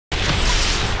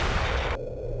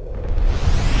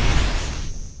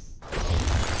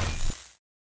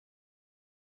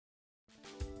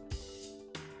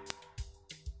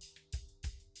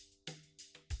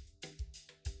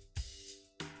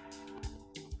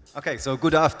Okay, so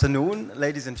good afternoon,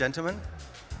 ladies and gentlemen.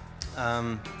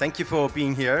 Thank you for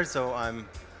being here. So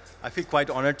I feel quite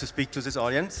honored to speak to this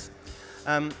audience.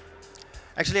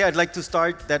 Actually, I'd like to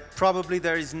start that probably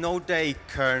there is no day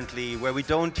currently where we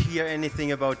don't hear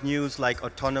anything about news like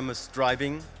autonomous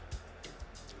driving,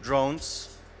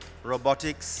 drones,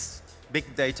 robotics,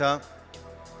 big data,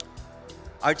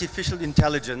 artificial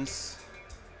intelligence,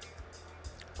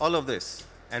 all of this.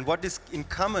 And what is in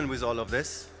common with all of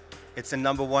this? It's in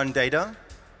number one, data,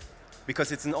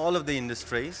 because it's in all of the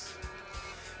industries.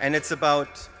 And it's about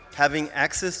having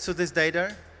access to this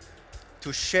data,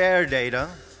 to share data,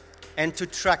 and to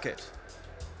track it.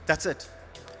 That's it.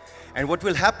 And what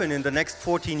will happen in the next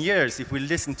 14 years, if we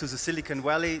listen to the Silicon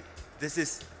Valley, this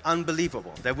is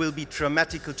unbelievable. There will be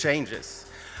dramatic changes.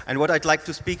 And what I'd like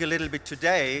to speak a little bit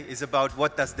today is about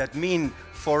what does that mean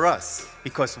for us,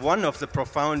 because one of the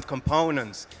profound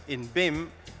components in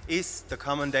BIM is the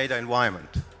common data environment.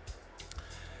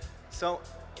 So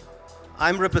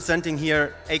I'm representing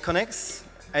here Aconex.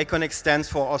 Aconex stands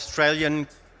for Australian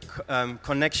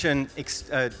Contraction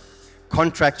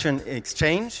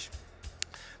Exchange.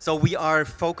 So we are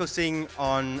focusing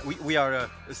on, we are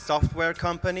a software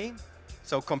company.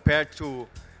 So compared to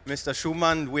Mr.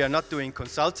 Schumann, we are not doing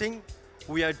consulting.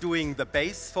 We are doing the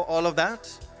base for all of that.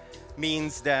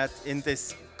 Means that in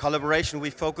this collaboration, we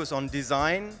focus on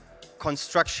design,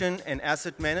 construction, and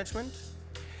asset management.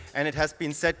 And it has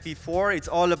been said before, it's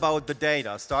all about the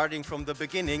data, starting from the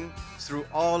beginning through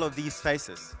all of these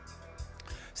phases.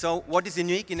 So what is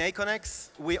unique in Aconex?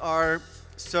 We are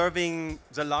serving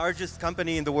the largest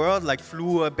company in the world, like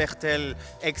Fluor, Bechtel,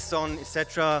 Exxon,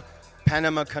 etc.,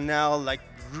 Panama Canal, like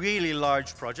really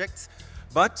large projects.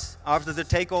 But after the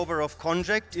takeover of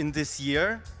Conject in this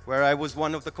year, where I was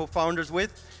one of the co-founders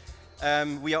with,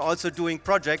 we are also doing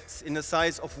projects in the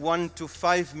size of 1 to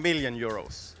 5 million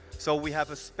euros. So we have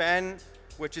a span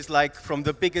which is like from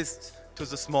the biggest to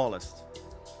the smallest.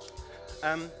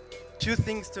 Two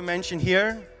things to mention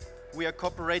here. We are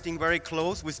cooperating very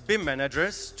close with BIM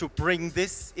managers to bring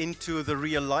this into the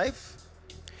real life.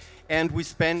 And we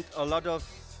spent a lot of,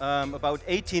 about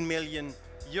 18 million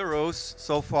euros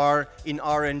so far in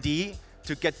R&D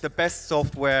to get the best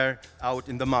software out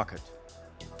in the market.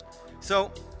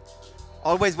 So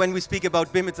always when we speak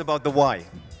about BIM, it's about the why.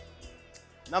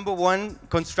 Number one,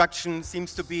 construction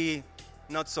seems to be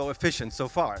not so efficient so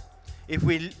far. If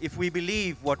we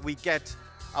believe what we get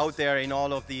out there in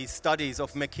all of these studies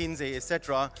of McKinsey,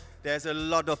 etc., there's a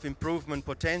lot of improvement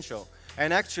potential.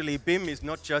 And actually, BIM is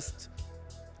not just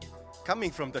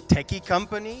coming from the techie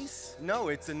companies. No,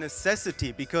 it's a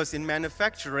necessity, because in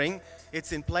manufacturing,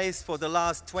 it's in place for the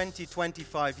last 20,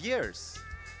 25 years.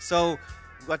 So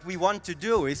what we want to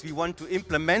do is we want to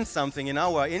implement something in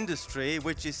our industry,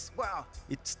 which is, well,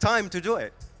 it's time to do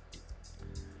it.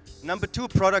 Number two,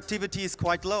 productivity is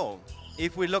quite low.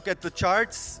 If we look at the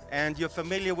charts, and you're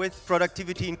familiar with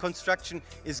productivity in construction,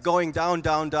 is going down,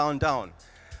 down, down, down.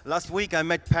 Last week I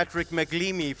met Patrick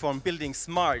McLeamy from Building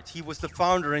Smart. He was the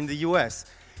founder in the US.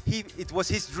 It was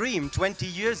his dream 20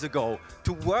 years ago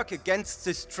to work against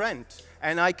this trend.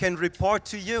 And I can report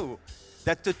to you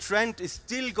that the trend is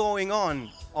still going on,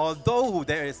 although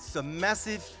there is a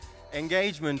massive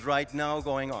engagement right now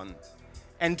going on.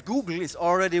 And Google is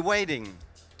already waiting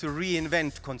to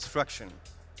reinvent construction.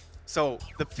 So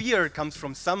the fear comes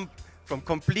from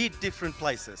complete different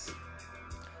places.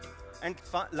 And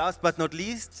last but not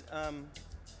least, oops,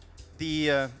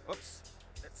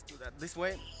 let's do that this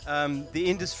way. The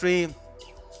industry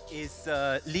is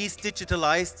least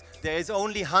digitalized. There is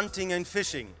only hunting and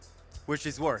fishing, which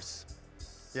is worse.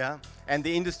 Yeah, and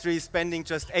the industry is spending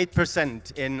just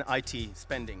 8% in IT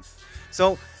spendings.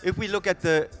 So if we look at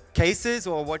the cases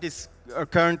or what is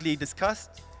currently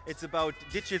discussed, it's about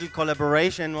digital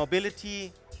collaboration and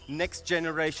mobility, next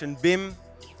generation BIM,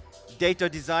 data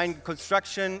design,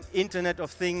 construction, Internet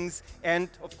of Things, and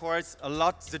of course a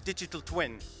lot the digital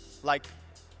twin, like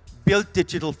build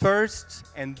digital first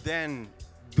and then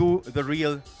do the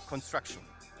real construction.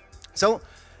 So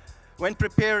when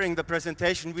preparing the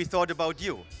presentation, we thought about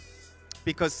you,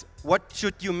 because what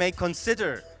should you may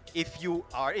consider if you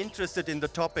are interested in the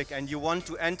topic and you want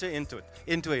to enter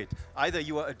into it. Either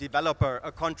you are a developer,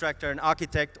 a contractor, an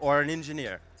architect, or an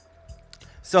engineer.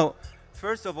 So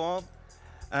first of all,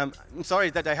 I'm sorry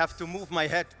that I have to move my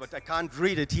head, but I can't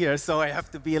read it here, so I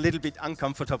have to be a little bit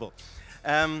uncomfortable.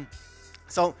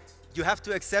 So you have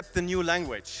to accept the new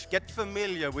language. Get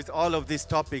familiar with all of these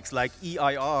topics like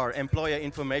EIR, Employer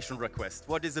Information Request,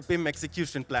 what is a BIM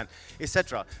execution plan,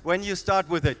 etc. When you start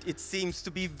with it, it seems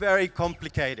to be very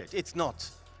complicated. It's not.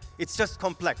 It's just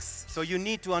complex. So you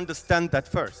need to understand that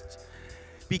first.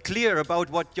 be clear about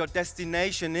what your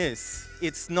destination is.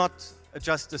 It's not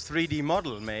just a 3D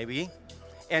model, maybe,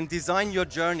 and design your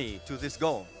journey to this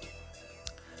goal.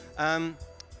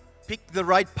 Pick the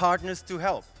right partners to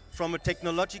help, from a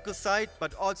technological side,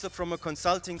 but also from a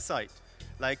consulting side.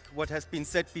 Like what has been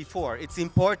said before, it's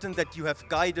important that you have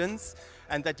guidance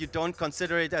and that you don't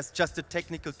consider it as just a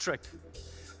technical trick.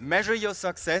 Measure your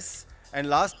success, and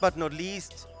last but not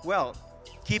least, well,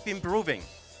 keep improving.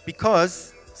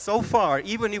 Because so far,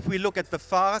 even if we look at the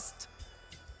fast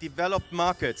developed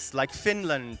markets like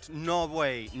Finland,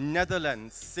 Norway,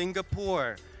 Netherlands,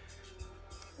 Singapore,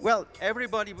 well,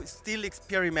 everybody was still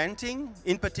experimenting,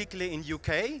 in particular in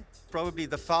UK, probably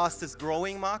the fastest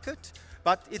growing market,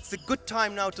 but it's a good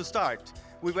time now to start.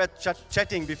 We were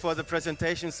chatting before the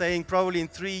presentation saying probably in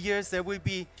 3 years there will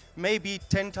be maybe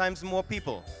 10 times more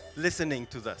people listening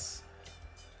to this.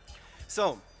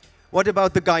 So, what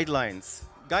about the guidelines?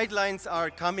 Guidelines are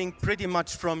coming pretty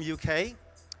much from UK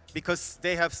because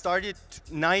they have started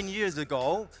 9 years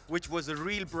ago, which was a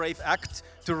real brave act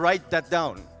to write that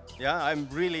down. Yeah,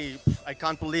 I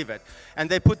can't believe it. And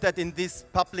they put that in these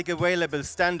public available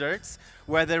standards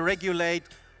where they regulate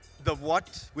the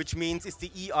what, which means it's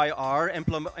the EIR,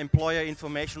 Employer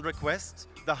Information Request,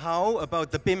 the how, about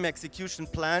the BIM execution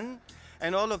plan,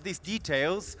 and all of these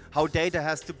details, how data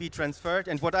has to be transferred.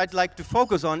 And what I'd like to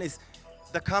focus on is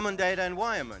the common data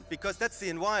environment, because that's the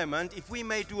environment if we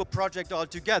may do a project all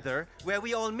together where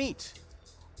we all meet.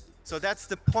 So that's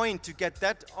the point, to get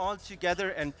that all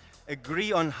together and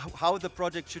agree on how the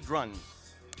project should run.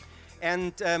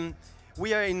 And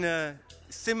we are in a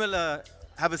similar,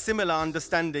 have a similar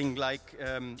understanding like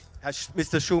as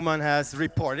Mr. Schumann has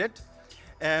reported,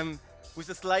 with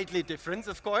a slightly difference,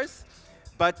 of course.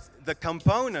 But the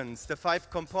components, the 5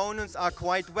 components, are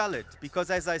quite valid,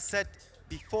 because as I said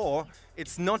before,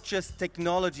 it's not just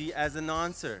technology as an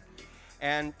answer.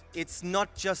 And it's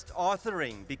not just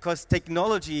authoring, because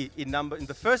technology in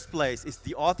the first place is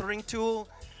the authoring tool.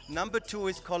 Number 2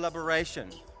 is collaboration.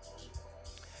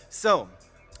 So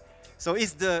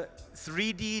is the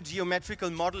 3D geometrical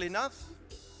model enough?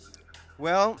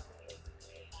 Well,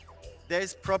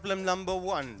 there's problem number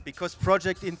 1, because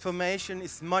project information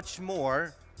is much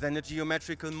more than a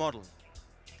geometrical model.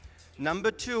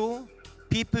 Number 2,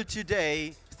 people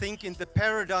today think in the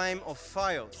paradigm of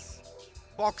files,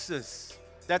 boxes.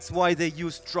 That's why they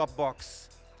use Dropbox,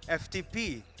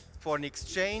 FTP, for an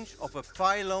exchange of a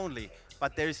file only.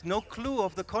 But there is no clue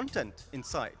of the content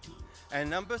inside. And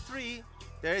number 3,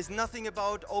 there is nothing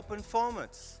about open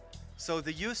formats. So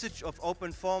the usage of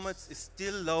open formats is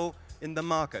still low in the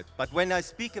market. But when I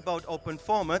speak about open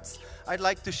formats, I'd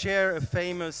like to share a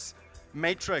famous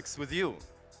matrix with you,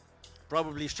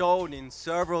 probably shown in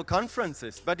several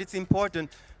conferences, but it's important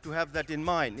to have that in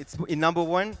mind. It's in number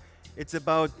 1, it's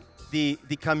about the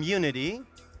community.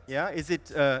 Yeah, is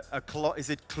it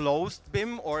closed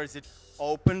BIM or is it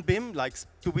open BIM? Like,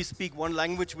 do we speak one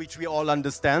language which we all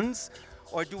understand,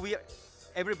 or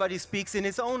everybody speaks in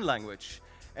his own language?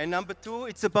 And number 2,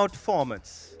 it's about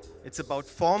formats. It's about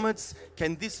formats.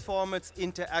 Can these formats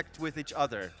interact with each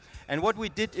other? And what we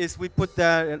did is we put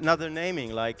there another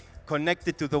naming, like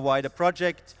connected to the wider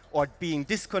project, or being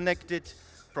disconnected,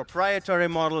 proprietary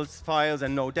models, files,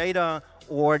 and no data,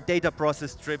 or data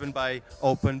process driven by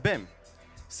open BIM.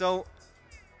 So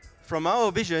from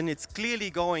our vision, it's clearly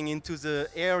going into the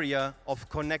area of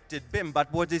connected BIM.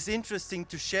 But what is interesting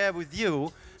to share with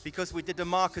you, because we did a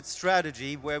market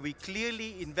strategy where we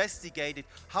clearly investigated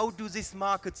how do these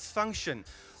markets function,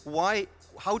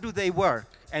 how do they work?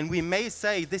 And we may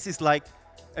say this is like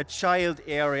a child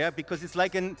area, because it's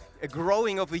like a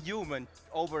growing of a human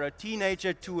over a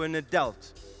teenager to an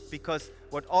adult. Because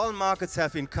what all markets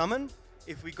have in common,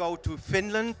 if we go to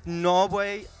Finland,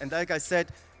 Norway, and like I said,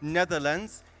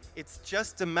 Netherlands, it's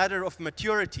just a matter of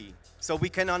maturity. So we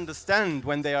can understand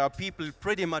when there are people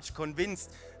pretty much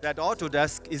convinced that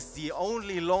Autodesk is the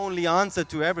only lonely answer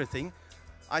to everything.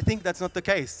 I think that's not the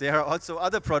case. There are also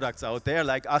other products out there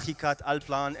like Archicad,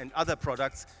 Allplan, and other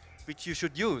products which you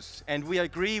should use. And we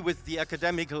agree with the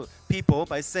academical people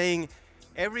by saying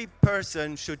every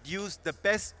person should use the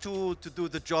best tool to do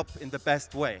the job in the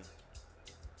best way.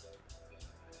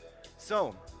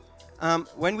 So,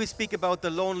 when we speak about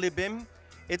the lonely BIM,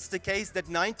 it's the case that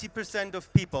 90%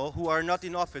 of people who are not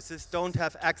in offices don't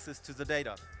have access to the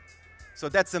data. So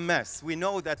that's a mess. We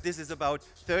know that this is about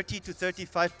 30 to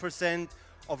 35%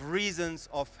 of reasons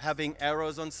of having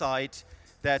errors on site,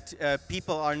 that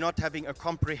people are not having a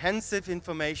comprehensive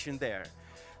information there.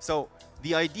 So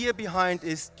the idea behind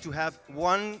is to have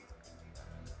one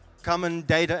common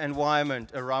data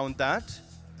environment around that,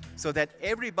 so that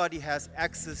everybody has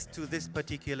access to this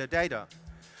particular data.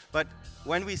 But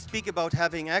when we speak about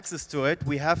having access to it,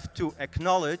 we have to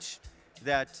acknowledge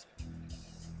that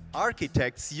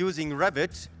architects using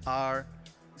Revit are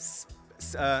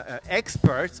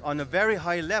experts on a very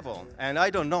high level. And I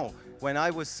don't know, when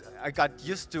I got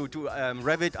used to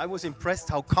Revit, I was impressed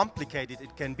how complicated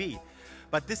it can be.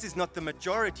 But this is not the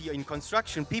majority in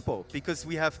construction people, because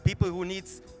we have people who need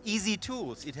easy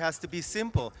tools. It has to be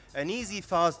simple, an easy,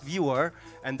 fast viewer,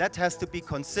 and that has to be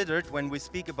considered when we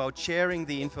speak about sharing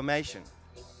the information.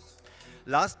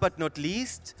 Last but not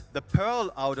least, the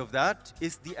pearl out of that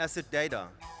is the asset data.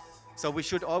 So we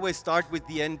should always start with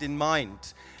the end in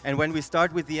mind. And when we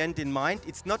start with the end in mind,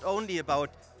 it's not only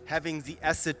about having the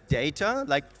asset data,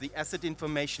 like the asset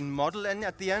information model and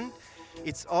at the end,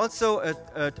 it's also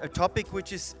a topic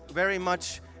which is very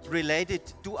much related,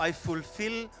 do I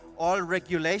fulfill all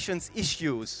regulations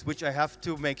issues which I have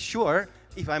to make sure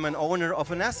if I'm an owner of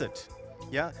an asset?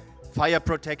 Yeah, fire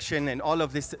protection and all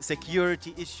of this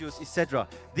security issues, etc.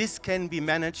 This can be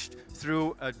managed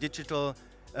through digital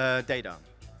data.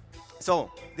 So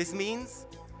this means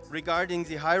regarding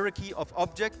the hierarchy of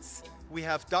objects, we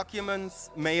have documents,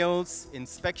 mails,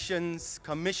 inspections,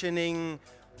 commissioning,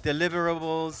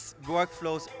 deliverables,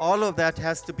 workflows, all of that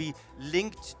has to be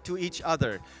linked to each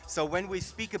other. So when we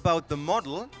speak about the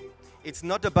model, it's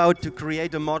not about to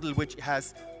create a model which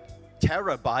has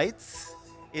terabytes.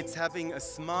 It's having a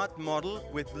smart model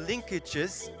with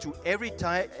linkages to every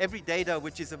data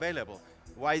which is available.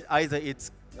 Either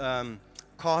it's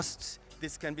costs,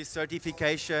 this can be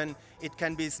certification, it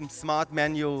can be some smart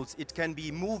manuals, it can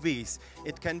be movies,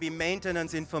 it can be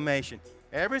maintenance information,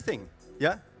 everything.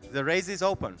 Yeah, the race is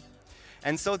open.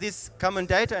 And so this common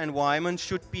data environment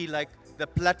should be like the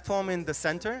platform in the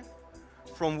center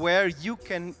from where you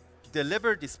can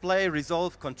deliver, display,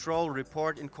 resolve, control,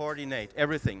 report, and coordinate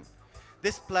everything.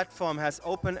 This platform has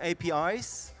open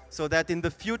APIs so that in the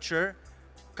future,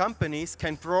 companies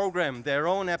can program their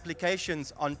own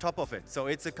applications on top of it. So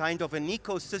it's a kind of an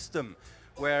ecosystem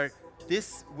where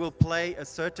this will play a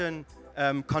certain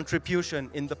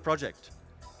contribution in the project.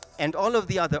 And all of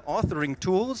the other authoring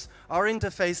tools are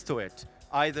interfaced to it.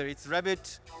 Either it's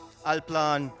Revit,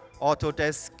 Allplan,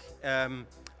 Autodesk,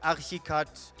 Archicad,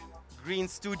 Green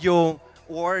Studio,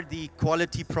 or the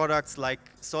quality products like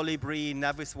Solibri,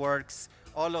 Navisworks,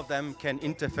 all of them can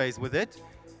interface with it.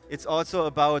 It's also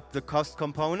about the cost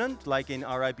component, like in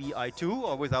RIB i2,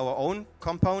 or with our own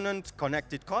component,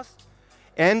 connected cost.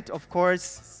 And of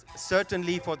course,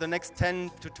 certainly for the next 10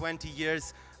 to 20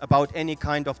 years, about any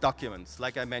kind of documents,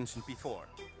 like I mentioned before.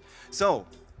 So,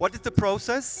 what is the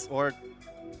process, or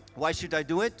why should I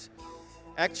do it?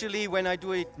 Actually, when I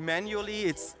do it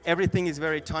manually, everything is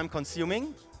very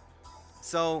time-consuming.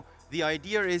 So, the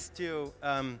idea is to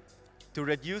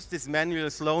reduce this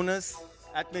manual slowness.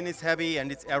 Admin is heavy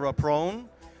and it's error-prone.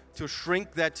 To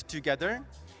shrink that together.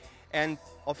 And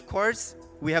of course,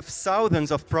 we have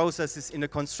thousands of processes in a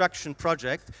construction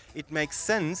project. It makes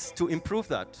sense to improve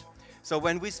that. So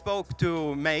when we spoke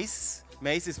to Weiss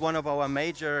is one of our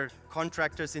major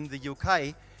contractors in the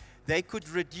UK, they could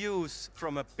reduce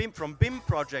from BIM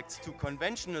projects to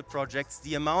conventional projects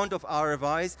the amount of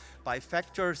RFIs by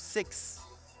factor 6.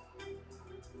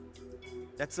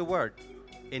 That's a word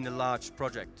in a large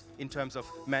project in terms of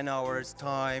man hours,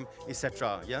 time,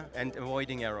 etc. Yeah, and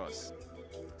avoiding errors.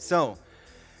 So,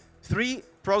 3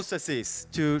 processes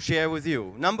to share with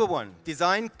you. Number 1,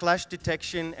 design, clash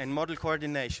detection, and model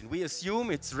coordination. We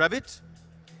assume it's Revit.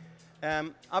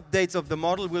 Updates of the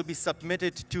model will be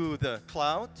submitted to the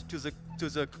cloud, to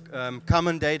the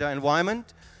common data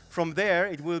environment. From there,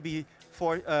 it will be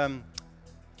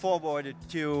forwarded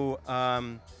to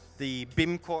the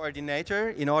BIM coordinator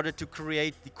in order to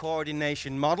create the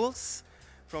coordination models.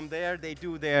 From there, they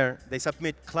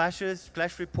submit clash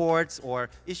reports or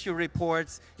issue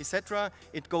reports, etc.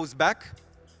 It goes back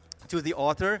to the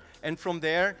author, and from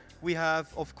there we have,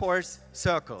 of course,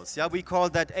 circles. Yeah, we call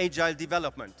that agile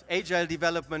development. Agile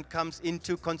development comes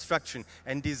into construction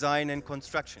and design and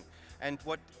construction. And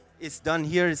what is done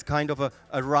here is kind of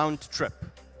a round trip.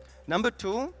 Number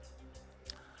 2,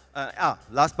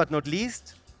 last but not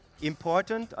least,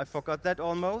 important, I forgot that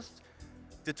almost,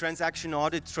 the transaction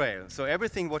audit trail. So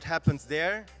everything what happens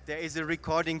there is a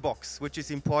recording box, which is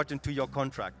important to your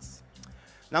contracts.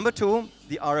 Number 2,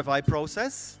 the RFI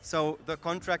process. So the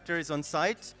contractor is on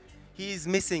site, he is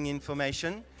missing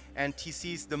information, and he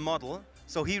sees the model.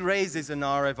 So he raises an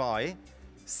RFI,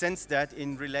 sends that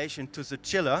in relation to the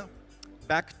chiller,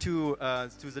 back to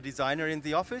the designer in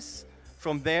the office.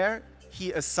 From there,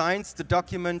 he assigns the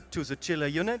document to the chiller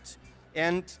unit,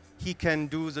 and he can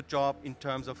do the job in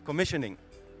terms of commissioning.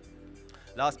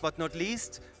 Last but not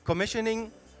least,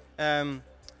 commissioning.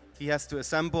 he has to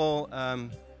assemble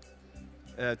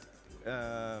the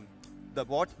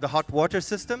hot water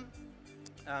system.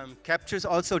 Captures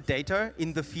also data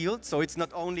in the field, so it's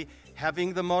not only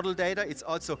having the model data, it's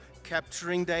also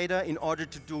capturing data in order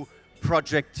to do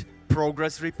project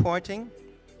progress reporting.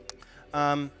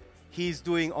 He's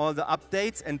doing all the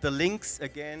updates and the links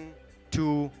again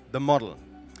to the model.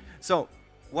 So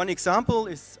one example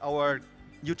is our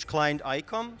huge client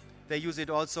ICOM. They use it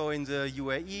also in the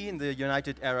UAE, in the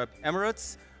United Arab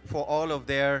Emirates, for all of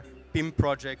their BIM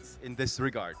projects in this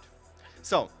regard.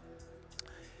 So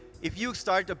if you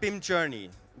start a BIM journey,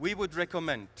 we would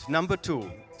recommend, number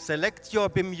 2, select your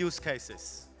BIM use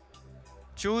cases.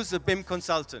 Choose a BIM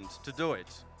consultant to do it.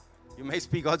 You may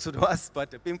speak also to us,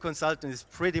 but a BIM consultant is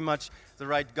pretty much the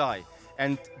right guy.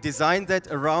 And design that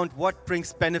around what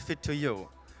brings benefit to you.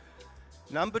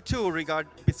 Number 2,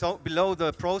 below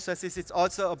the processes, it's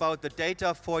also about the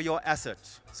data for your asset.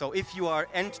 So if you are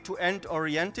end-to-end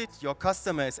oriented, your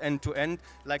customer is end-to-end,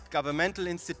 like governmental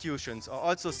institutions or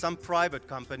also some private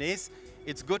companies,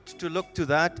 it's good to look to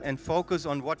that and focus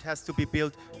on what has to be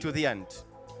built to the end.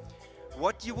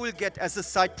 What you will get as a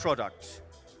side product,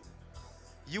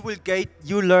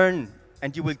 you learn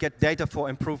and you will get data for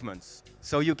improvements.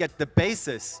 So you get the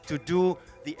basis to do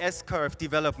the S-curve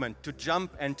development, to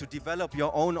jump and to develop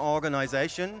your own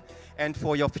organization and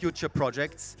for your future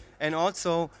projects. And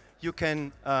also you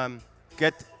can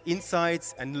get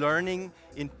insights and learning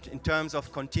in terms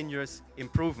of continuous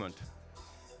improvement.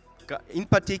 In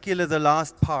particular, the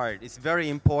last part is very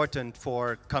important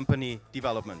for company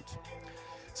development.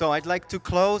 So I'd like to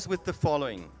close with the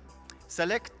following.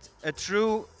 Select a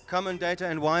true common data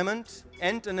environment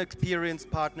and an experienced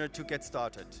partner to get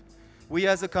started. We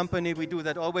as a company, we do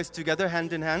that always together,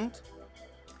 hand in hand.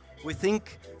 We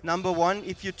think, number 1,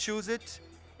 if you choose it,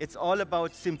 it's all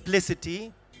about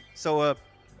simplicity. So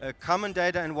a common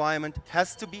data environment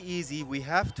has to be easy. We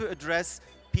have to address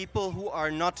people who are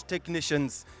not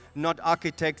technicians, not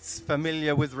architects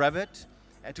familiar with Revit,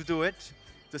 and to do it.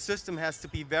 The system has to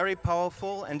be very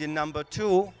powerful, and in number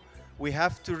 2, we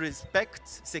have to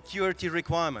respect security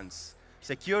requirements.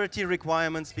 Security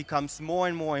requirements becomes more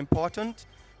and more important.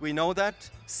 We know that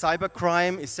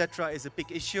cybercrime, etc., is a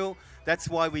big issue. That's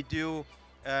why we do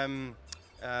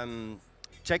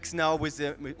checks now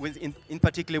in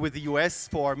particular with the US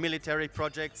for military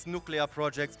projects, nuclear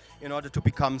projects, in order to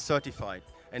become certified.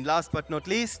 And last but not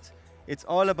least, it's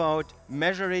all about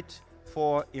measure it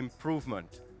for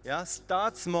improvement. Yeah,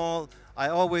 start small. I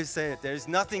always say there is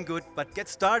nothing good, but get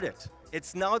started.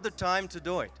 It's now the time to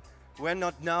do it. When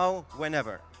not now,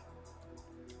 whenever.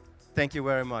 Thank you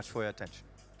very much for your attention.